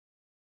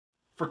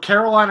for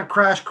Carolina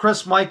Crash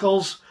Chris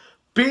Michaels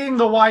being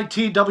the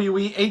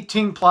YTWE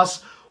 18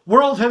 plus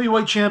World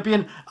Heavyweight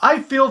Champion,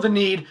 I feel the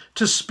need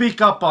to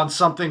speak up on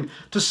something,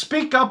 to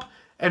speak up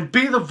and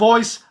be the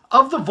voice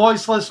of the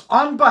voiceless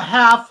on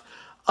behalf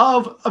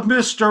of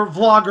Mr.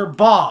 Vlogger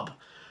Bob.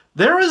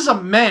 There is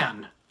a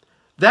man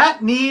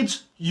that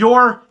needs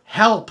your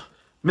help,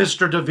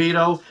 Mr.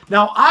 DeVito.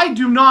 Now, I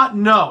do not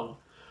know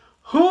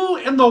who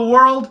in the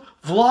world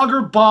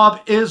Vlogger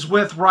Bob is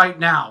with right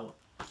now,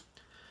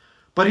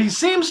 but he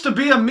seems to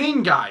be a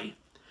mean guy,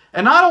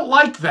 and I don't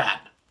like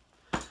that.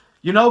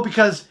 You know,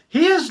 because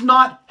he is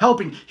not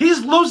helping.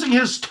 He's losing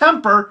his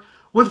temper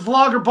with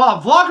Vlogger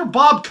Bob. Vlogger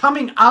Bob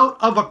coming out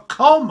of a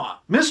coma.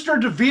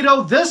 Mr.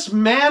 DeVito, this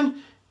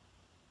man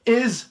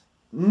is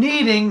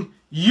needing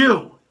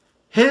you,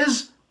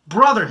 his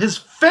brother, his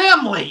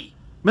family.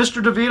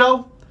 Mr.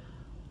 DeVito,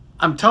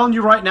 I'm telling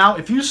you right now,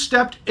 if you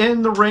stepped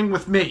in the ring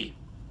with me,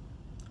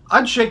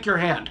 I'd shake your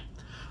hand.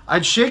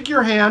 I'd shake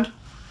your hand.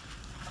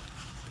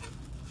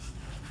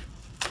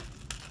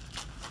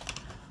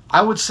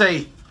 I would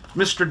say,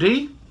 Mr.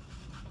 D,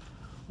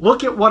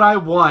 look at what I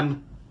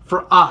won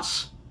for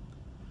us.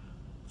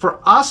 For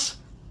us,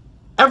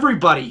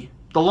 everybody,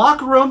 the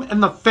locker room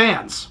and the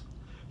fans,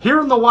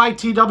 here in the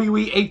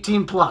YTWE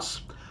 18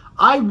 plus.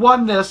 I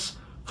won this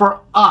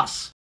for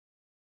us.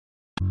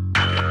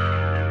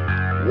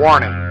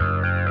 Warning.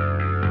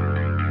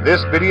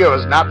 This video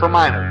is not for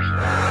minors.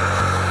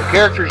 The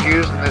characters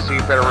used in this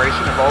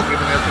e-federation have all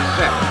given their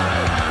consent.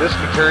 This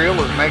material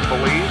is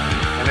make-believe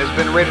and has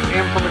been rated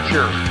M for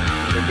mature.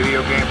 If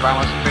video game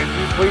violence offends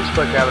you, please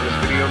click out of this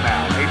video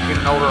now. 18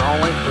 and older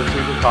only.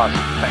 Proceed with caution.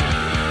 Thank you.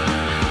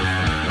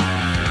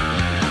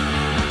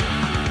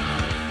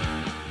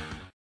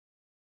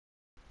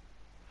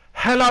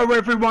 Hello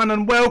everyone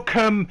and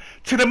welcome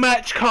to the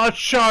match card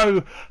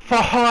show for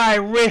High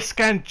Risk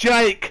and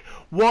Jake.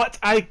 What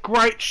a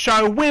great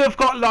show we have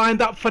got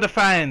lined up for the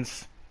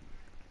fans.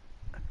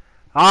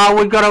 Oh,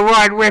 we've got a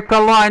right ripper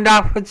lined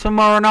up for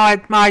tomorrow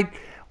night, mate.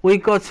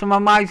 We've got some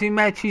amazing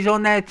matches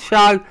on that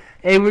show.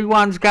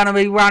 Everyone's going to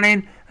be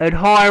running at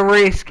high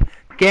risk,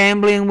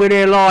 gambling with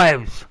their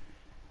lives.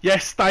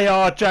 Yes, they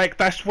are, Jake.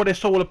 That's what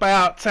it's all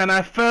about. And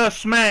our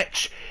first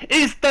match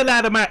is the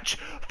ladder match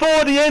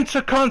for the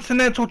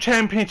Intercontinental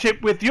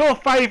Championship with your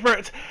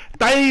favourite,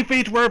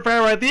 David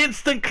Rivera, the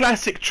instant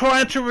classic,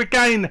 trying to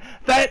regain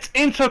that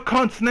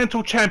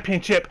Intercontinental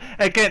Championship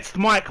against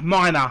Mike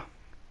Minor.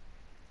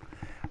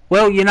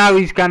 Well, you know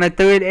he's going to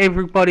do it.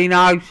 Everybody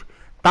knows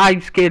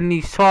Dave's getting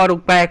his title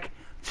back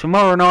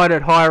tomorrow night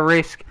at high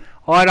risk.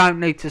 I don't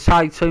need to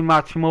say too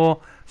much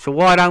more, so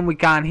why don't we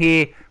go and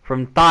hear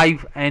from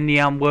Dave and the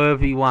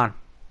unworthy one.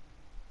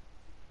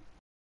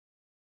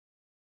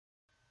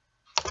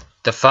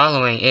 The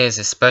following is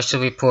a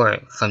special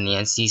report from the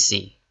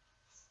NCC.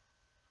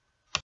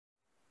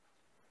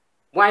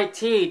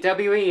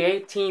 YTWE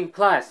 18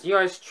 plus,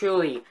 yours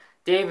truly,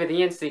 David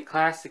the Instant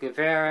Classic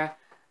Rivera,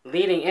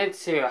 leading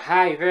into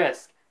high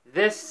risk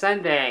this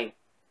Sunday.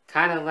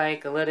 Kind of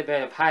like a little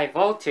bit of high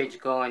voltage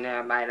going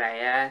there, might I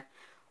add.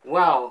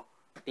 Well,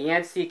 the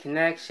NC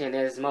Connection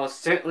is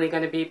most certainly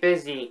going to be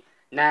busy,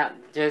 not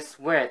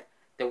just with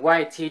the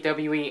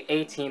YTWE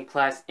 18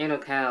 plus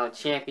Intercontinental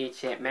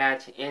Championship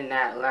match in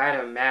that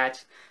ladder match,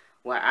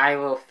 where I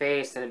will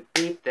face and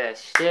beat the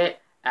shit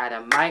out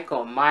of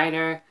Michael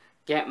Minor,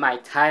 get my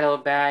title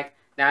back.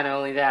 Not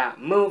only that,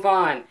 move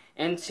on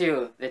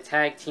into the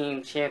Tag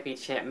Team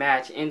Championship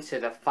match, into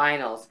the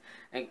finals,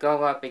 and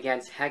go up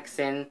against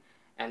Hexen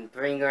and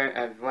Bringer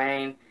of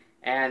Rain.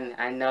 And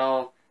I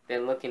know they're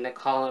looking to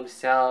call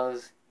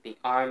themselves the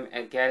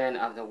Armageddon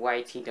of the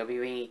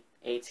YTWE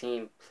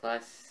 18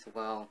 plus.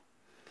 Well,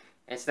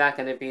 it's not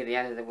going to be the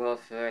end of the world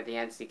for the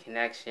NC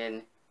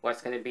Connection.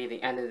 What's going to be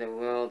the end of the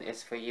world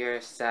is for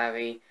your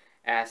sorry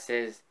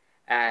asses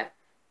at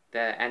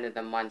the end of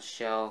the month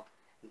show.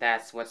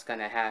 That's what's going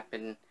to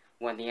happen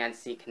when the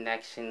NC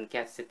Connection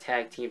gets the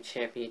Tag Team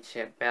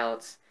Championship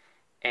belts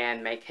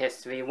and make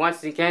history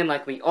once again,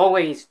 like we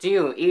always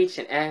do each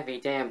and every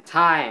damn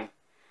time.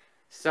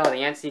 So the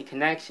NC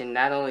Connection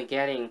not only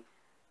getting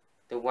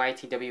the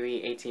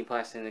YTWE 18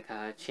 plus in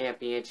the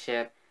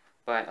championship,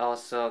 but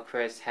also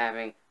Chris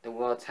having the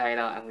world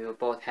title, and we will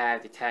both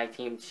have the Tag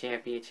Team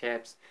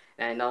Championships.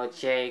 And I know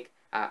Jake,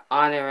 our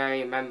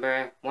honorary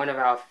member, one of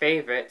our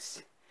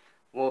favorites,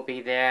 will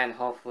be there, and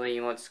hopefully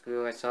you won't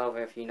screw us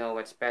over if you know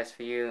what's best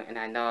for you. And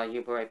I know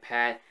you, boy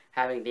Pat,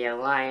 having the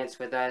alliance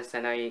with us,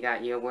 I know you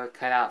got your work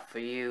cut out for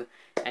you,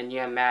 and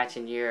your match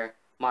and your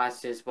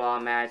Monsters Ball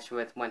match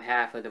with one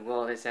half of the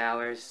world is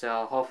ours,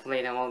 so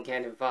hopefully they won't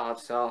get involved.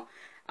 So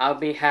I'll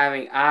be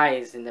having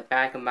eyes in the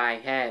back of my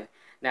head,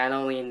 not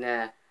only in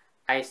the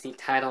IC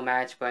title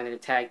match, but in the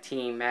tag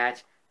team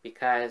match,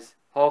 because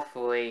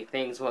hopefully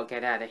things will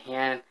get out of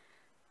hand.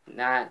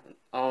 Not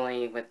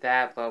only with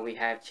that, but we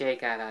have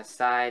Jake at our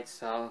side,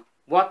 so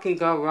what can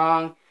go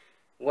wrong?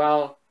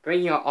 Well,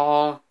 bring your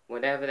all,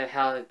 whatever the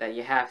hell that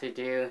you have to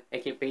do.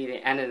 It could be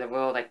the end of the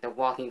world, like the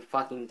Walking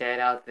fucking Dead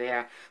out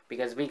there,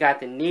 because we got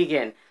the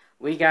Negan,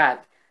 we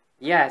got,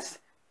 yes,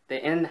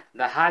 in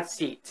the hot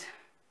seat.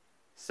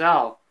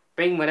 So,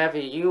 bring whatever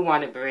you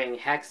want to bring,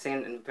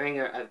 Hexen and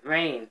Bringer of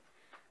Rain,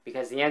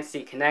 because the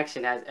NC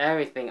Connection has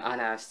everything on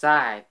our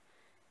side,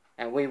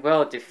 and we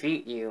will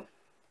defeat you.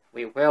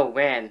 We will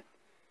win,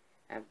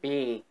 and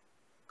be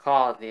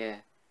called the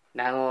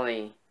not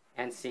only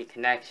NC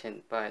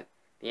Connection, but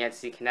the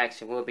NC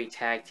Connection will be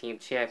tag team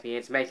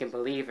champions, making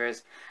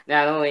believers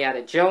not only out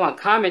of Joe on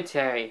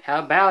commentary, how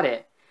about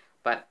it,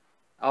 but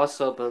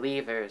also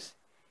believers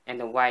in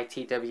the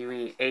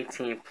YTWE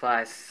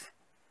 18+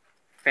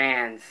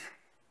 fans.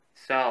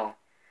 So,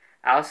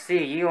 I'll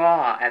see you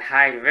all at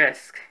high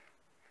risk,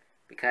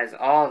 because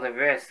all the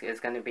risk is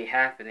going to be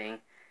happening,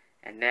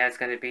 and there's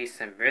going to be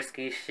some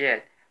risky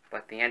shit,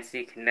 but the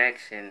NC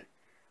Connection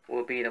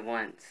will be the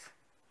ones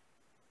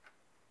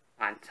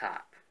on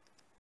top.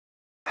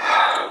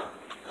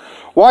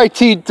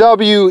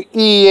 YTWE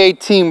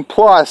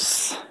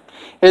 18+.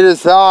 It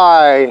is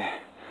I,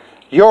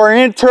 your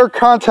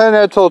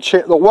Intercontinental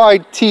the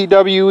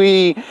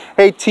YTWE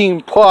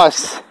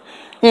 18+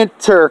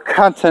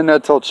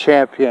 Intercontinental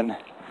Champion.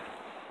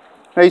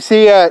 Now you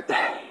see at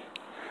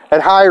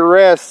high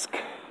risk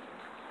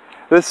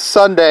this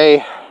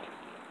Sunday,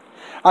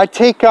 I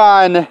take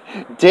on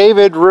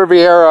David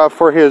Rivera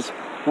for his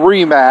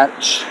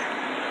rematch,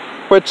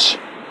 which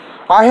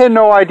I had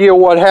no idea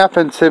what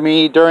happened to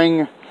me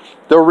during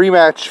the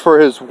rematch for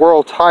his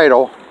world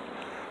title,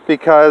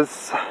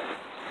 because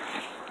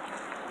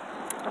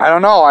I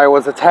don't know, I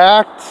was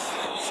attacked,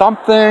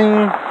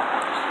 something,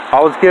 I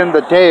was getting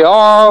the day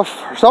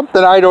off, or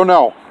something, I don't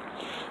know.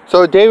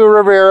 So David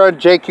Rivera,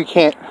 Jake, you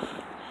can't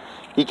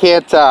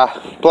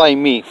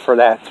blame me for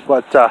that.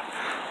 But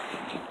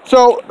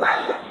so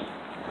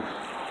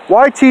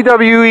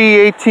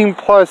YTWE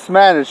 18+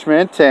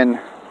 management and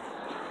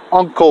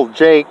Uncle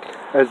Jake,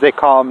 as they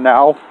call him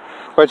now,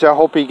 which I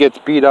hope he gets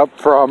beat up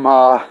from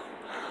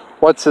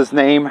what's his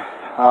name,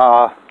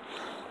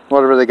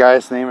 whatever the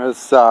guy's name is,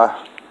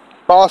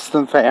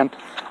 Bostonfan.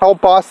 I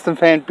hope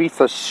Bostonfan beats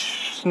the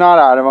snot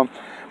out of him,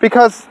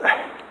 because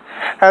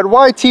at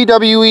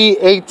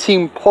YTWE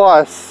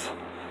 18+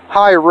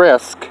 high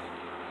risk,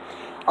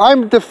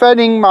 I'm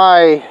defending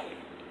my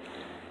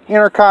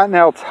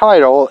Intercontinental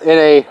title in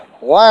a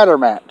ladder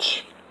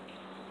match.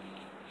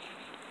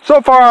 So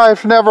far,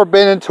 I've never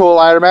been into a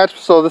ladder match,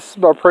 so this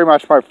is pretty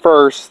much my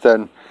first,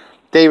 and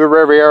David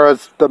Rivera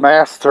is the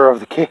master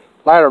of the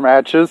ladder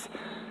matches.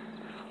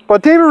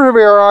 But David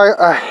Rivera,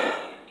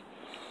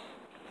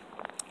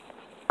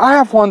 I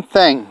have one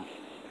thing.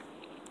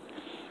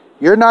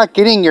 You're not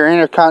getting your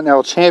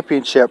Intercontinental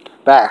Championship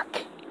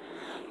back.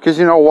 Because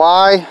you know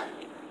why?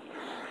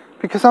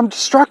 Because I'm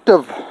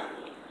destructive.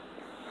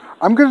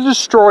 I'm going to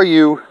destroy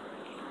you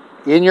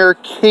in your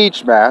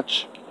cage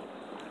match.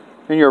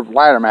 In your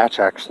ladder match,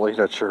 actually,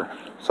 that's your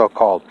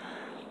so-called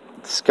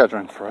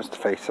scheduling for us to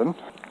face him.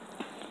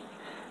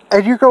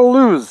 And you're going to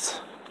lose.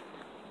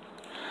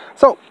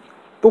 So,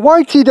 the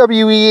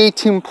YTWE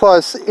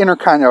 18+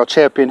 Intercontinental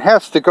Champion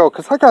has to go,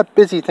 because I got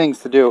busy things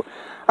to do.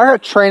 I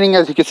got training,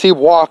 as you can see,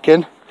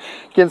 walking,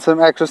 getting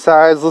some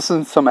exercise,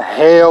 listening to some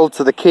Hail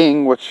to the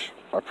King, which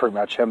I pretty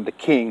much am the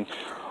king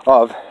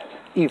of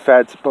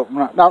E-Feds, but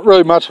not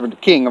really much of the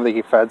king of the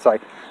E-Feds. I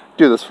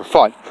do this for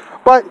fun.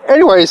 But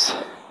anyways,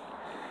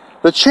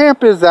 the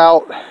champ is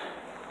out,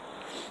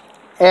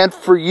 and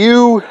for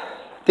you,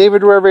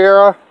 David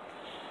Rivera,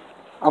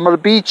 I'm going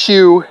to beat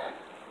you.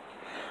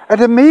 And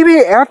then maybe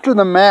after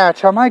the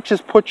match, I might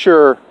just put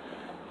your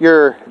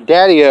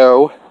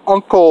daddy-o,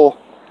 Uncle,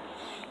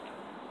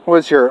 what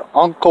was your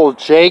Uncle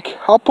Jake?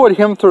 I'll put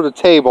him through the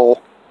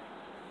table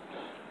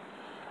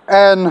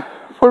and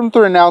put him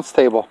through the announce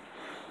table,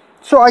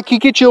 so I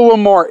could get you a little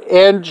more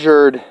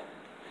injured,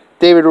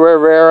 David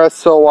Rivera,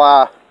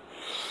 so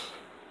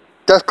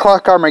Death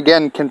Clock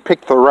Armageddon can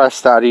pick the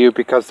rest out of you,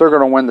 because they're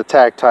going to win the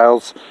tag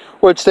titles,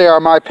 which they are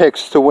my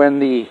picks to win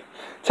the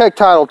tag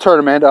title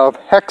tournament of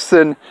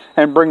Hexen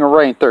and Bring a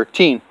Rain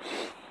 13,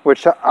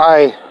 which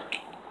I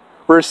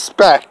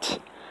respect,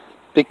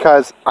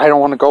 because I don't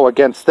want to go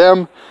against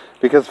them,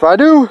 because if I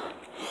do,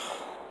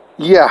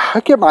 yeah, I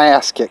get my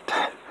ass kicked.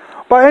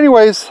 But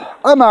anyways,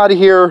 I'm out of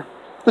here.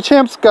 The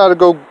champ's got to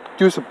go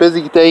do some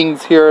busy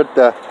things here at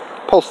the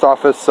post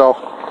office,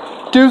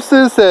 so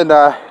deuces, and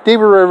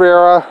David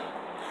Rivera,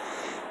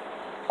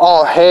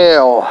 all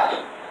hail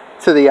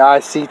to the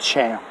IC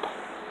champ.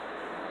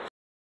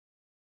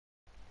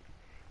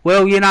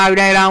 Well, you know,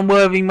 that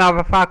unworthy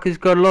motherfucker's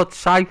got a lot to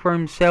say for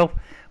himself,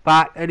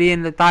 but at the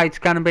end of the day, it's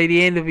going to be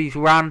the end of his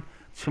run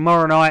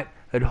tomorrow night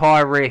at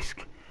high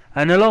risk.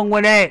 And along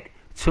with that,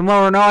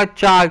 tomorrow night,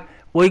 Joe,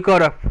 we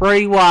got a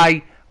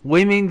three-way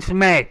women's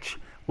match.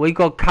 We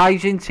got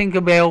Cajun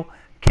Cenk, Belle,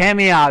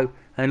 Cameo,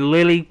 and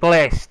Lily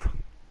Blessed.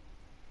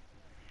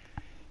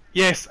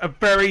 Yes, a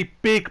very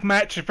big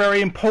match, a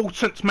very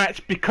important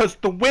match, because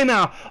the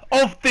winner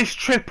of this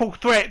triple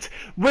threat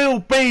will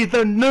be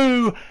the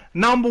new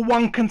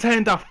 #1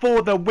 contender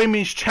for the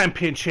Women's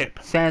Championship.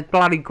 Sounds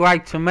bloody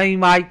great to me,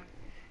 mate.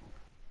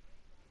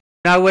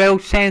 You know what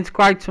else sounds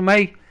great to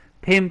me?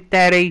 Pimp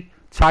Daddy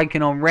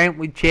taking on Rant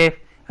with Jeff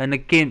and the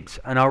Gimps,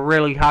 and I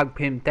really hope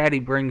Pimp Daddy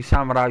brings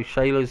some of those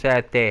Sheilas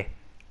out there.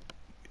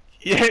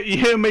 Yeah,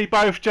 you and me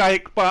both,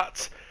 Jake,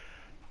 but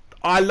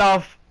I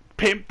love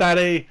Pimp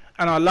Daddy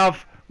and I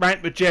love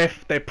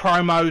RantWithJeff, their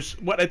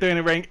promos, what they do in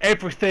the ring,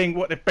 everything,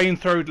 what they've been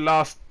through the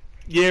last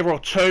year or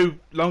two,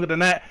 longer than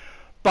that.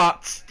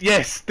 But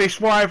yes,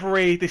 this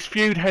rivalry, this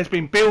feud has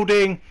been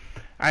building,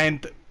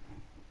 and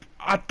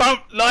I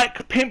don't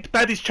like Pimp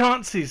Daddy's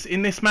chances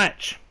in this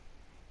match.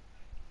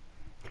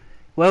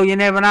 Well, you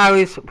never know,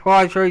 he's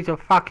surprised he's a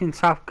fucking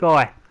tough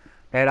guy,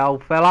 that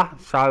old fella,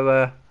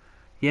 so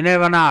you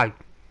never know.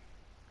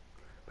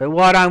 But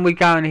why don't we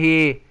go and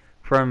hear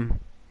from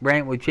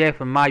RantWithJeff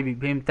and maybe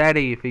Pimp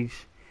Daddy if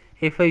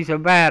he's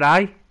about,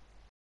 eh?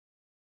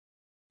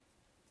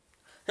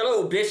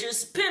 Hello,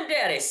 bitches. Pimp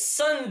Daddy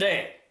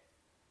Sunday.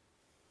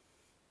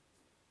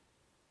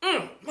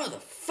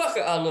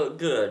 Motherfucker, I look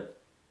good.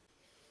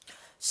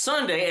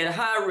 Sunday at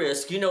high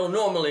risk. You know,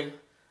 normally,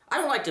 I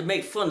don't like to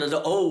make fun of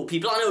the old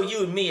people. I know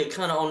you and me are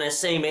kind of on that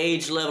same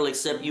age level,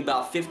 except you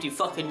about 50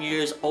 fucking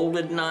years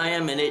older than I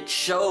am, and it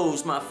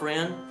shows, my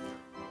friend.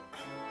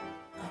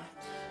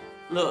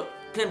 Look,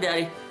 Pimp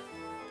Daddy,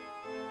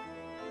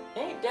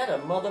 ain't that a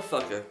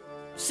motherfucker?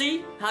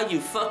 See how you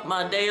fucked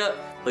my day up,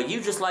 but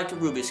you just like the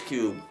Rubik's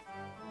Cube.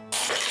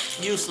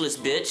 Useless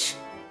bitch.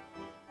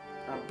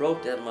 I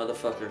broke that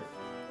motherfucker.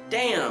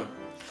 Damn.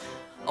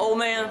 Oh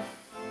man,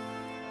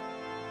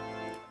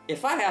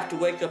 if I have to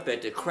wake up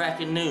at the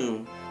crack of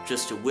noon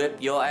just to whip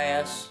your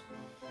ass.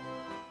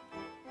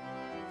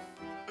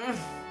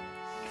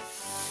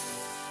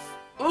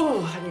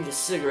 Oh, I need a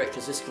cigarette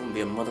because this is going to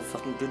be a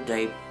motherfucking good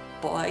day,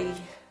 boy.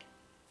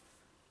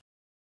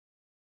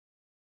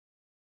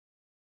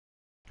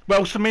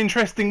 Well, some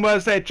interesting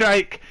words there,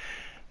 Jake.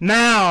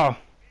 Now,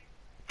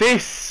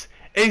 this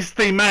is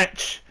the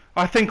match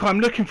I think I'm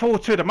looking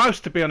forward to the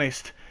most, to be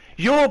honest.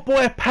 Your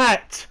boy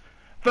Pat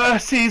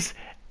versus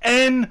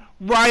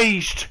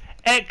Nragedxx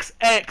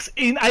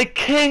in a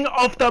King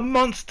of the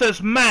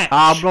Monsters match.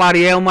 Oh,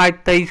 bloody hell,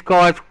 mate. These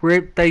guys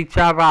ripped each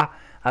other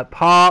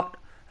apart.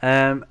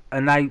 And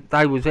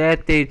they was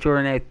out there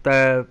during that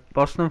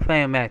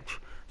Bostonfan match.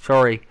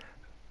 Sorry,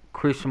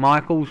 Chris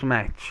Michaels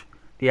match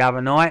the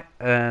other night.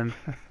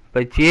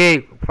 But yeah,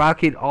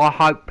 fuck it. I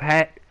hope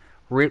Pat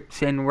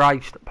rips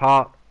Nragedxx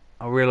apart.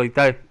 I really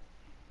do.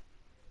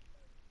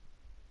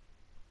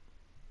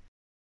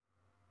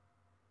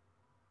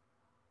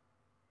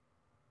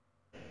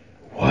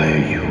 Why are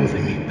you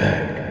holding me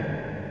back?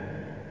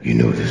 You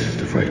know this is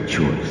the right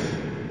choice.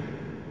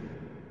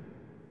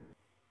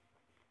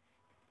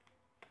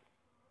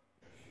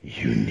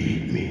 You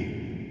need me.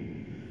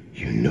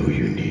 You know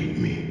you need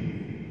me.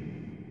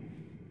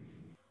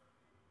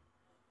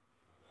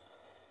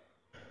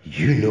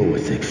 You know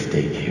what's at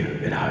stake here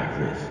at high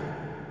risk.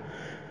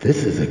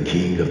 This is a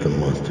King of the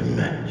Monster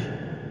match.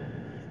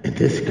 And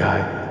this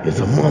guy is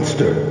a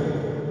monster.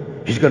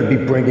 He's gonna be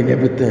bringing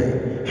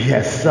everything. He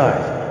has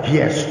size. He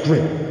has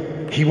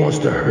strength. He wants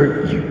to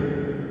hurt you.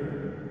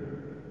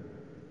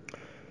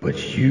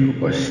 But you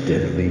are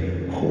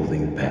steadily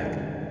holding back.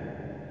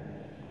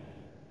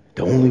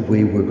 The only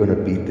way we're gonna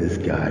beat this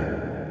guy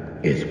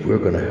is we're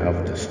gonna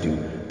have to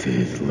stoop to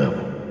his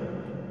level.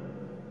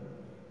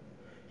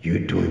 You're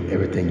doing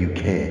everything you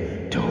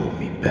can to hold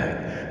me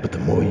back, but the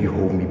more you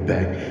hold me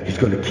back, he's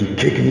gonna keep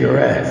kicking your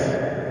ass.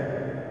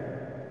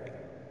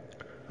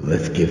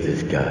 Let's give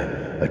this guy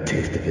a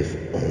taste of his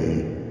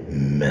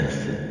own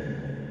medicine.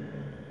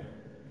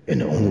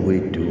 And the only way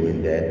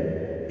doing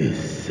that is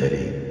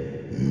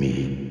setting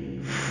me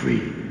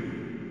free.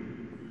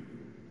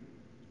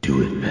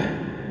 Do it, Pat.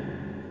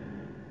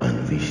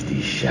 Unleash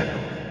these shackles.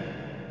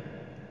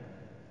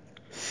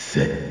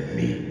 Set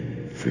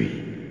me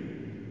free.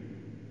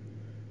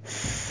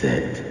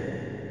 Set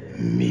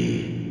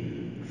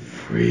me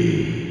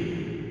free.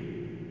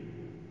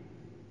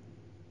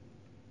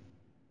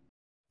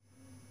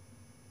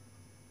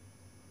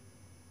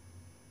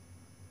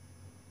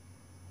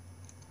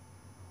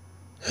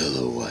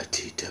 Hello,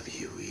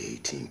 YTWE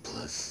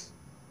 18+.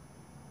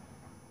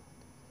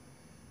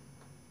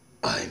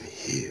 I'm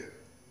here.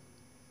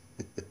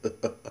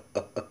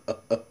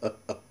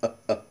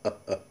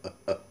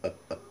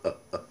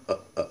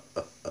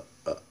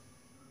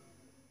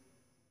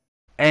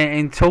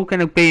 And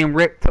talking of being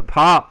ripped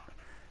apart,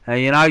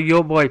 you know,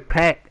 your boy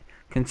Pat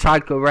can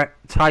take out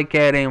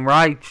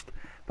Nragedxx,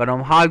 but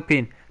I'm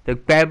hoping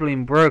that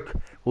Babbling Brooke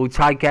will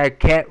take out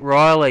Cat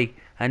Riley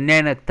and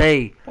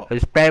NANNA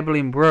as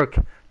Babbling Brooke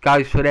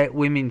goes for that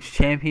women's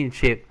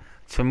championship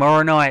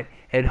tomorrow night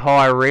at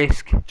high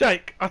risk.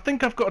 Jake, I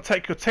think I've got to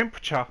take your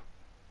temperature.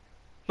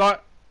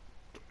 Like,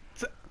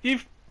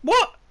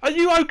 what? Are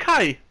you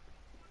okay?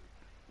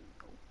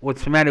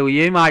 What's the matter with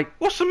you, mate?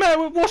 What's the matter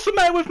with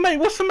me?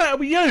 What's the matter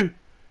with you?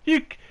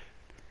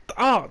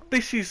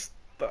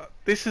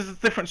 This is a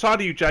different side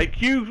of you, Jake.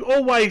 You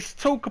always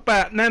talk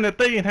about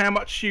NANNA and how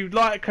much you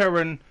like her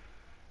and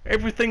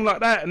everything like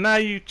that, and now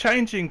you're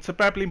changing to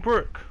Babbling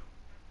Brooke.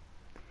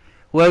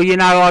 Well, you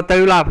know, I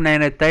do love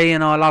NANNA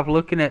and I love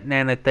looking at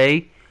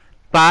NANNA,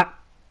 but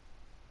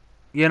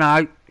you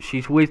know,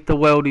 she's with the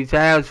world is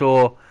ours,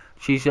 or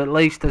she's at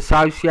least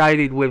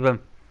associated with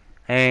them.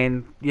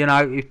 And, you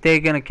know, if they're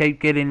going to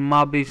keep getting in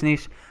my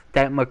business,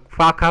 that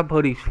motherfucker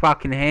put his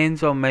fucking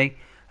hands on me,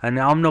 and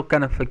I'm not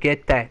going to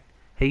forget that.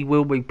 He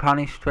will be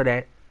punished for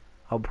that,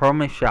 I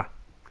promise you.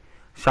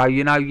 So,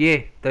 you know,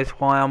 yeah, that's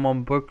why I'm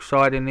on Brooke's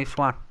side in this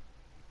one.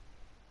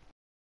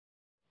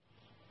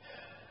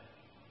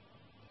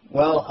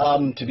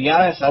 Well, to be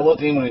honest, I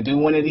wasn't even going to do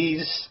one of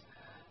these.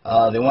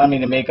 They wanted me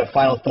to make a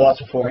final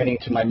thoughts before heading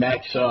to my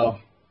match, so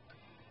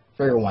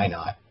figure why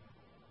not.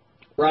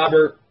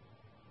 Robert,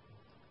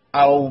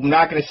 I'm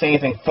not going to say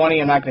anything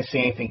funny. I'm not going to say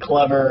anything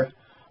clever.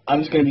 I'm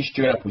just going to be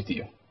straight up with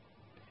you.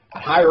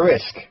 At high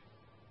risk,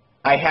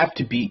 I have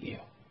to beat you.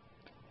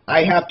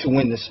 I have to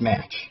win this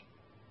match.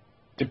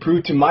 To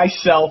prove to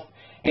myself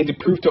and to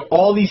prove to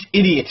all these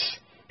idiots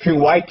through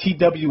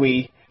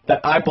YTWE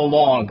that I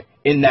belong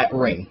in that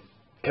ring.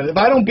 Because if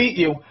I don't beat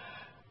you,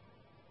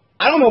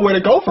 I don't know where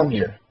to go from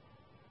here.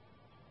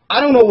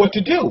 I don't know what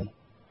to do.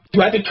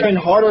 Do I have to train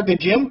harder at the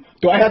gym?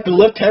 Do I have to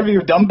lift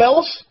heavier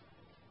dumbbells?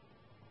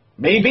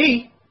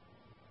 Maybe.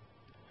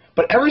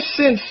 But ever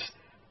since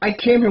I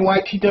came here to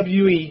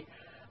YTWE,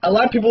 a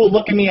lot of people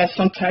look at me as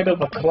some type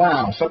of a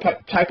clown, some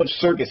type of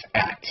circus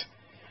act.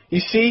 You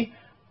see,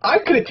 I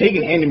could have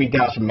taken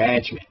hand-me-downs from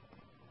management.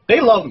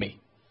 They love me.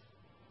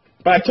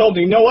 But I told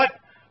them, you know what?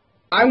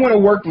 I want to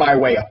work my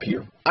way up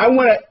here.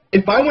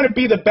 If I want to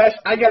be the best,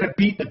 I got to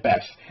beat the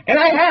best. And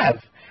I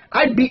have.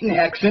 I've beaten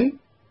Hexen.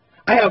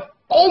 I have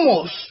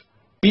almost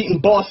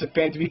beaten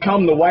Bostonfan to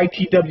become the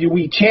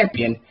YTWE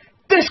champion.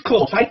 This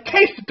close. I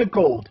tasted the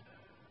gold.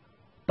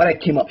 But I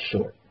came up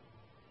short.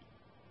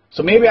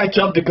 So maybe I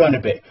jumped the gun a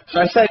bit.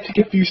 So I decided to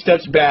take a few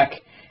steps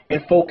back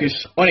and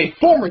focus on a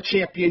former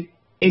champion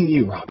in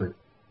you, Robert.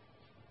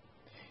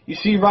 You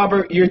see,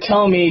 Robert, you're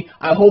telling me,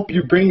 I hope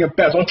you bring your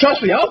best. Well,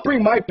 trust me, I'll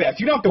bring my best.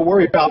 You don't have to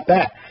worry about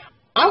that.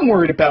 I'm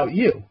worried about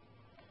you.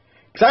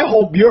 Because I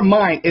hope your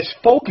mind is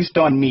focused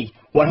on me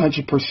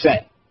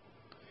 100%.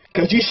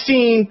 Because you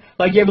seem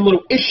like you have a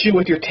little issue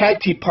with your tag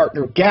team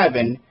partner,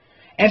 Gavin,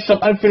 and some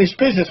unfinished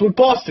business with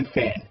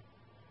Bostonfan.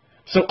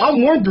 So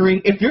I'm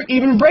wondering if you're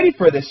even ready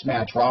for this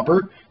match,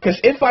 Robert. Because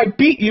if I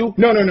beat you,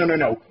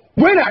 no.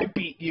 When I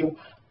beat you,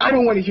 I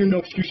don't want to hear no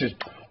excuses.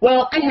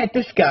 Well, I had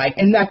this guy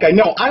and that guy.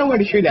 No, I don't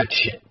want to hear that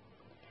shit.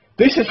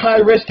 This is high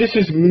risk. This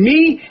is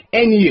me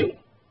and you.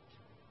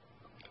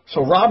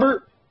 So,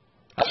 Robert,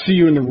 I'll see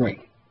you in the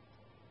ring.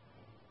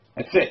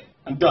 That's it.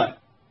 I'm done.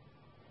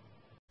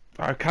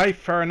 Okay,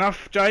 fair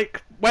enough,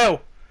 Jake.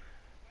 Well,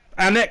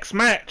 our next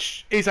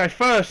match is a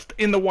first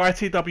in the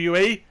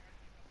YTWE,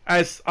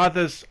 as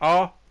others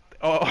are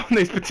on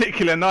this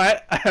particular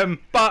night,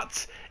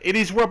 but it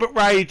is Roburt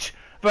Rage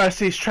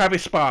versus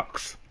Travis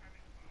Sparks.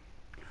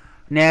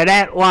 Now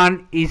that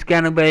one is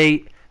going to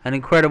be an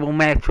incredible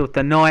match of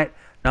the night.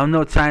 Now I'm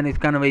not saying it's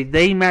going to be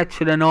the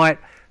match of the night,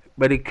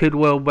 but it could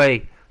well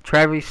be.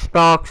 Travis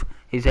Sparks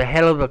is a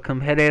hell of a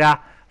competitor.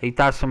 He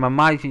does some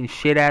amazing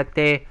shit out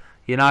there,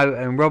 you know,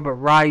 and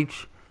Roburt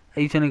Rage,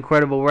 he's an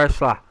incredible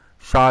wrestler.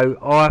 So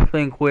I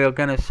think we're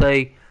going to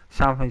see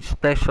something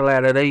special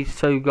out of these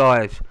two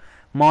guys.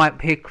 My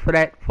pick for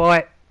that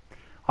fight,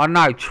 I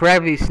know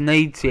Travis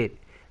needs it,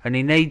 and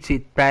he needs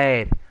it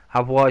bad.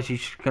 Otherwise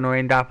he's going to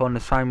end up on the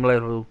same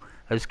level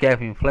as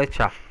Gavin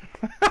Fletcher.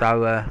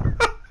 So,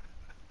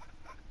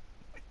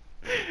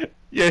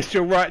 yes,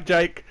 you're right,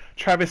 Jake.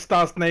 Travis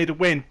does need a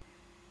win.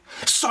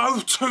 So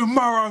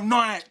tomorrow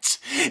night,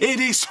 it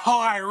is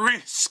high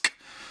risk.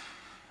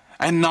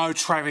 And no,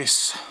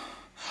 Travis,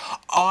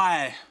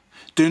 I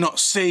do not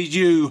see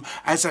you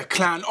as a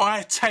clown.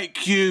 I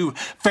take you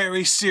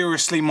very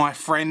seriously, my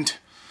friend.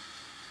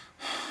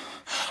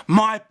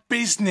 My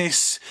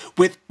business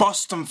with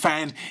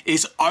Bostonfan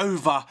is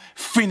over,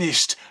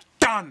 finished,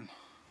 done.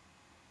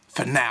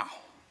 For now.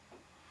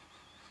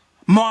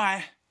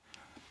 My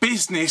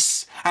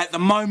business at the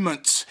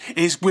moment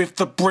is with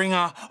the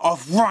bringer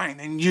of rain,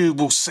 and you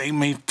will see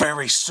me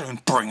very soon,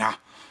 bringer.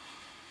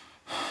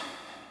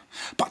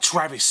 But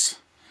Travis,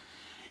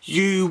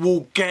 you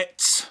will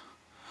get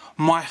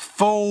my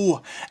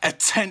full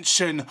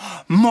attention,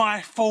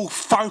 my full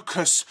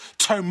focus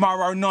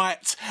tomorrow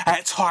night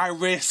at high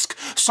risk.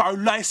 So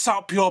lace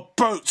up your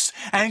boots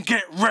and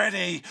get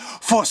ready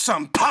for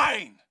some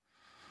pain.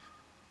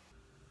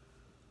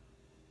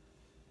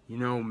 You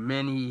know,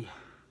 many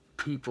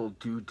people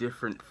do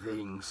different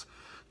things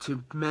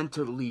to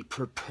mentally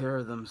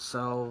prepare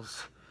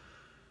themselves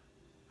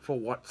for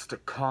what's to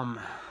come.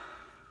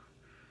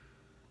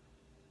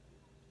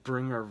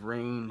 Bringer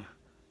Rain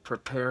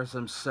prepares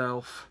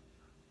himself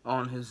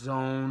on his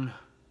own,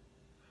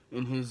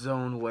 in his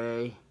own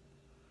way,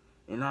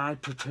 and I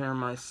prepare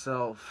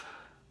myself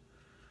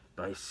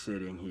by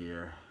sitting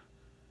here,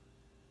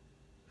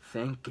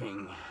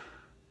 thinking,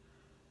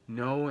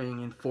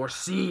 knowing, and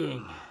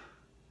foreseeing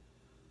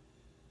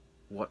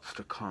what's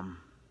to come.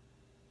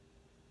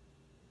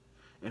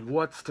 And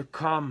what's to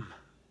come,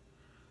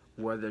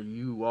 whether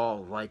you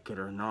all like it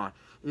or not,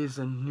 is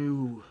a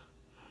new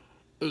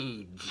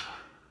age.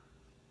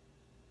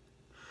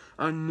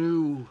 A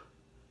new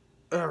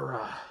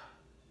era.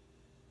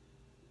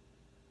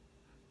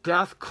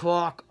 Death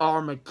Clock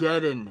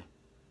Armageddon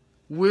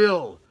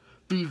will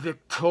be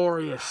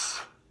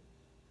victorious.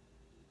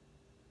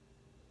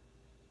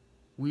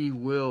 We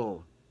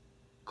will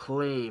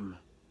claim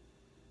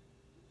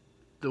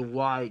the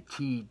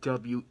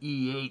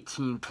YTWE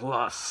 18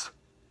 Plus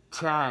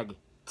Tag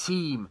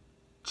Team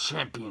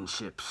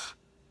Championships.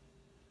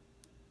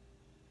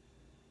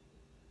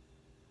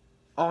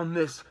 On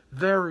this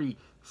very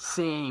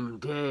same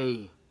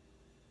day,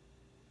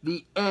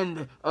 the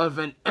end of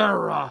an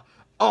era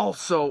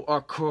also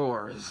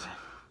occurs.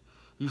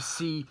 You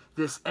see,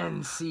 this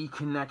NC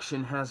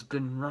connection has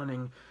been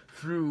running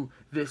through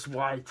this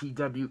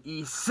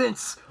YTWE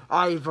since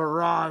I've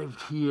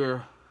arrived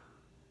here.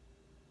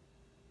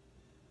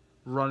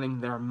 Running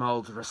their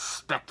mouths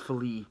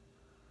respectfully.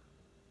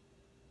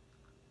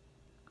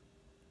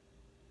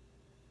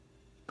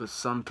 But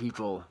some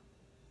people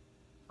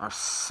are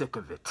sick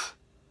of it.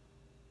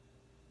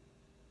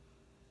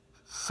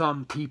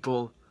 Some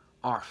people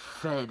are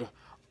fed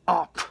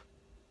up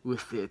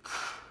with it.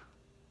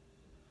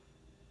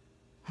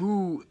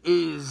 Who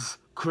is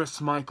Chris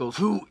Michaels?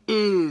 Who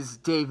is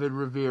David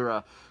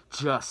Rivera?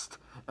 Just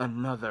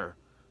another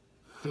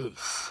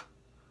face.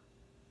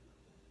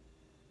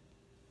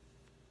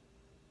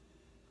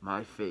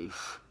 My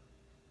face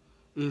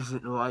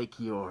isn't like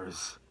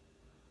yours.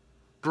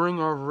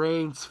 Bringer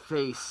Rain's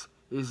face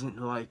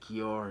isn't like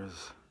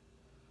yours.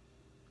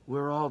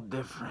 We're all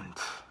different.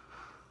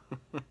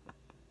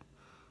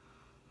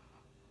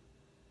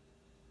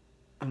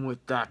 And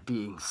with that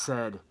being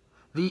said,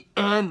 the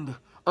end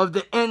of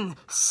the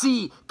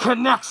NC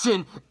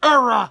Connection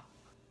era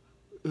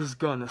is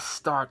gonna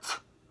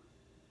start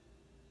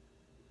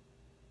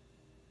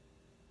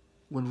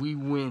when we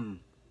win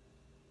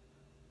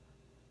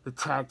the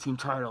tag team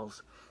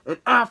titles. And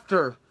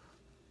after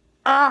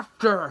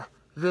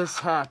this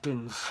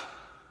happens,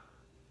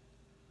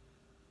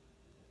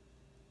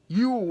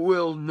 you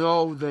will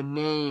know the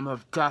name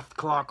of Death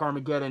Clock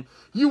Armageddon.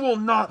 You will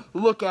not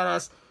look at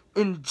us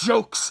in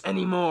jokes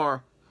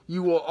anymore.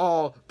 You will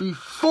all be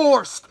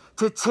forced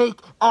to take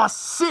us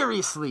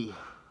seriously.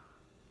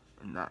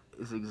 And that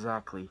is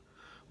exactly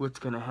what's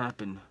gonna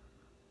happen.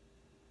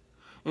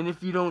 And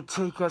if you don't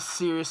take us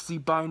seriously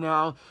by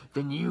now,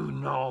 then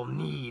you all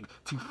need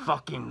to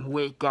fucking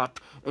wake up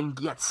and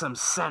get some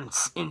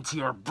sense into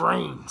your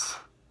brains.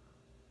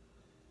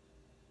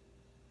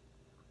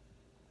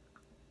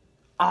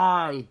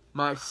 I,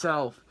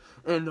 myself,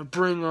 and the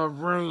Bringer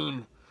of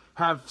Rain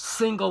have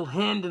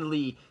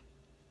single-handedly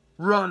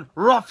run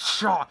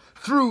roughshod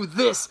through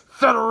this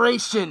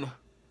federation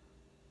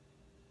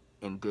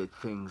and did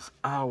things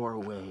our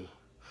way.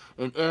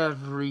 And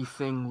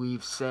everything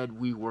we've said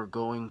we were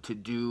going to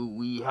do,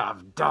 we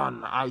have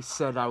done. I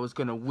said I was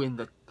going to win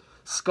the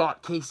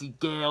Scott Casey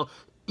Gale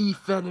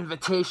E-Fed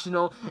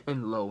Invitational,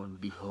 and lo and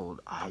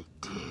behold, I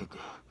did.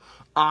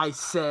 I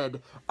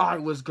said I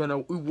was going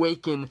to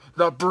awaken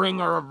the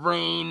Bringer of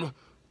Rain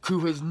to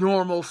his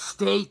normal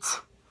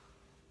state,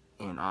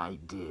 and I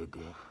did.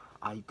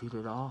 I did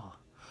it all.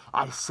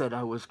 I said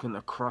I was going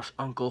to crush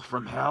Uncle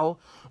from Hell,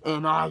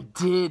 and I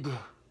did.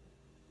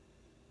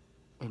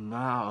 And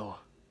now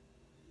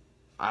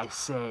I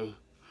say,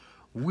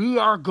 we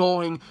are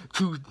going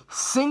to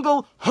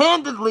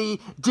single-handedly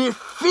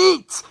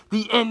defeat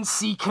the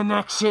NC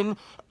Connection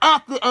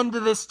at the end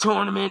of this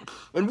tournament,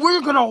 and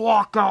we're going to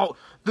walk out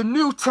the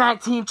new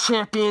tag team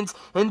champions,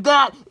 and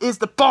that is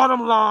the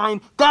bottom line.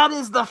 That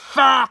is the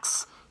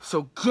facts.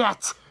 So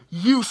get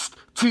used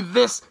to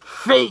this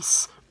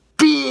face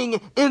being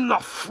in the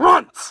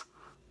front.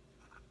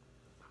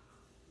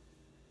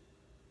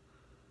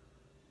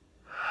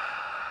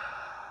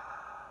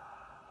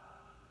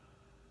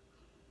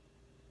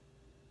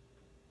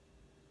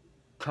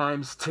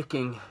 Time's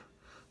ticking.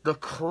 The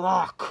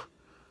clock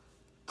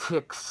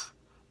ticks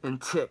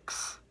and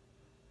ticks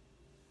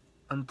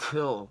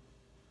until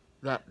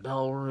that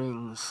bell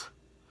rings.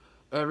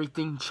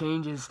 Everything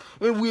changes,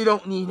 and we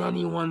don't need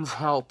anyone's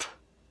help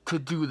to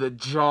do the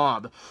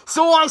job.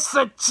 So I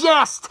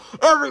suggest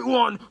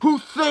everyone who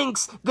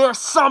thinks they're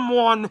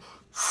someone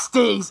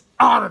stays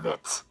out of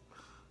it.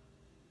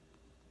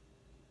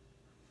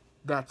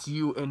 That's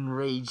you,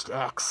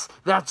 Nragedxx.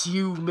 That's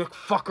you,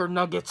 McFucker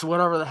Nuggets,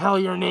 whatever the hell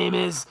your name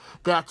is.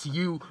 That's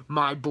you,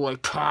 my boy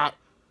Pat.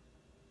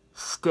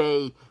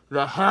 Stay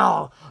the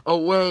hell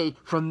away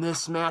from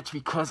this match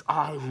because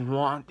I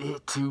want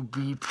it to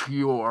be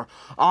pure.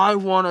 I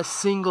want to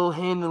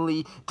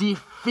single-handedly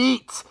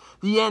defeat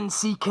the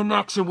NC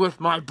Connection with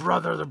my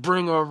brother, the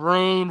Bringer of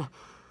Rain.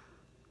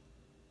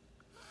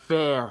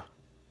 Fair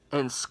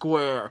and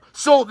square.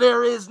 So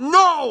there is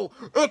no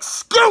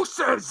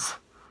excuses!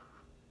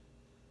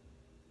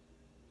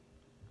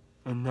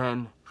 And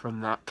then,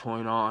 from that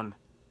point on,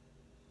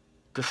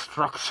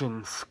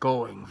 destruction's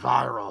going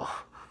viral.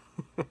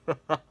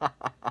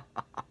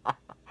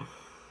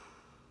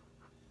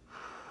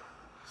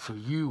 So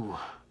you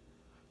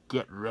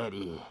get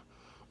ready,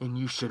 and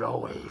you should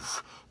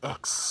always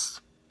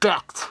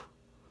expect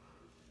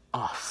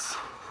us.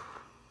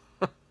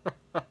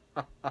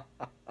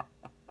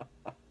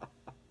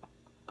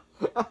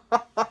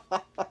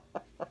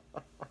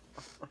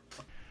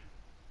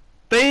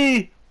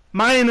 The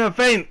main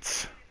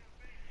event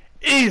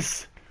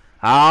is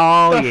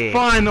the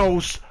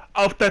finals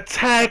of the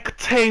tag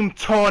team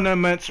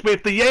tournaments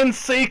with the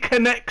NC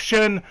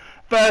Connection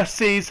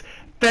versus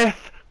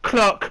Death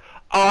Clock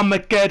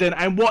Armageddon.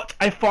 And what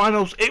a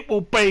finals it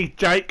will be,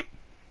 Jake.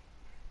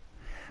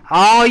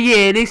 Oh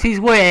yeah, this is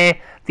where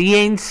the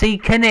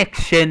NC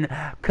Connection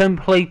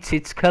completes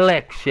its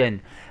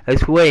collection.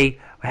 As we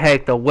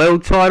have the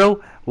world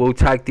title, we'll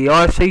take the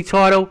IC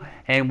title,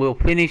 and we'll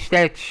finish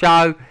that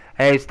show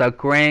as the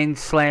Grand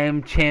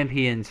Slam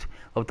champions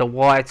of the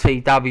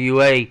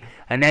YTWE.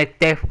 And that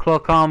Death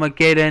Clock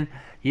Armageddon,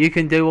 you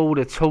can do all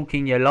the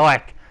talking you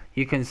like.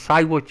 You can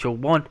say what you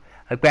want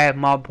about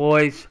my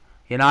boys,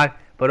 you know,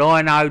 but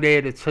I know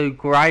they're the two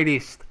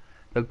greatest,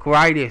 the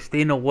greatest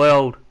in the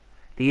world.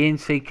 The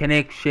NC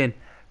Connection,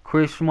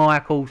 Chris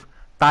Michaels,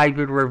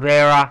 David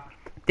Rivera,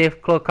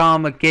 Death Clock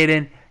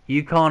Armageddon.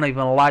 You can't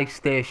even lace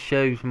their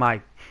shoes,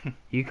 mate.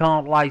 You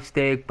can't lace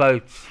their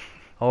boots.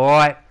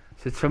 Alright,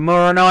 so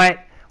tomorrow night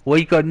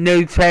we got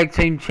new tag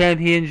team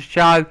champions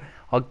show.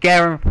 I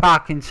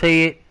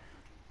guarantee it.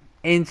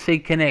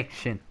 NC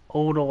Connection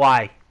all the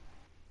way.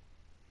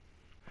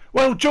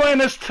 Well,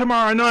 join us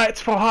tomorrow night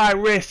for High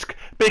Risk,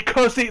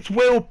 because it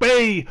will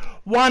be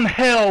one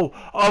hell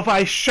of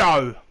a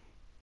show.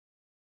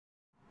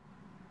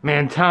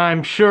 Man,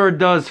 time sure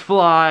does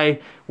fly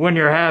when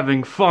you're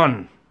having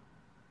fun.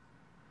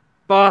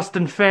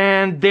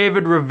 Bostonfan,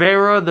 David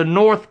Rivera, the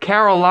North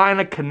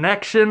Carolina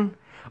Connection.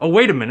 Oh,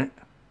 wait a minute.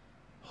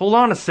 Hold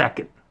on a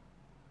second.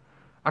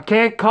 I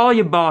can't call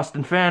you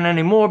Bostonfan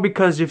anymore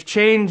because you've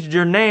changed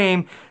your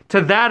name to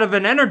that of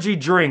an energy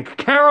drink.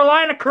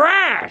 Carolina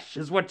Crash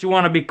is what you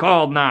want to be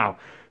called now.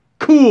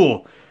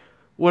 Cool.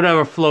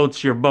 Whatever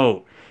floats your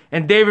boat.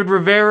 And David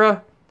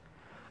Rivera,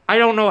 I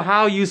don't know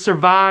how you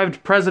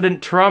survived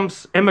President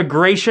Trump's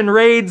immigration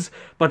raids,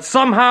 but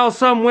somehow,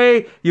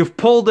 someway, you've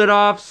pulled it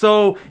off,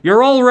 so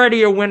you're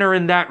already a winner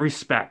in that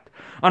respect.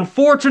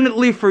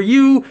 Unfortunately for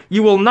you,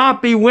 you will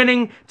not be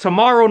winning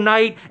tomorrow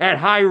night at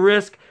High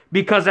Risk,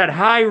 because at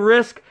High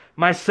Risk,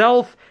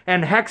 myself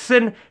and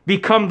Hexen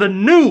become the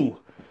new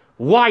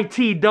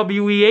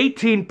YTWE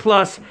 18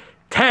 Plus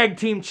Tag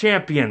Team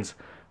Champions.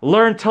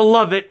 Learn to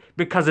love it,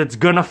 because it's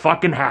gonna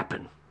fucking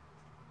happen.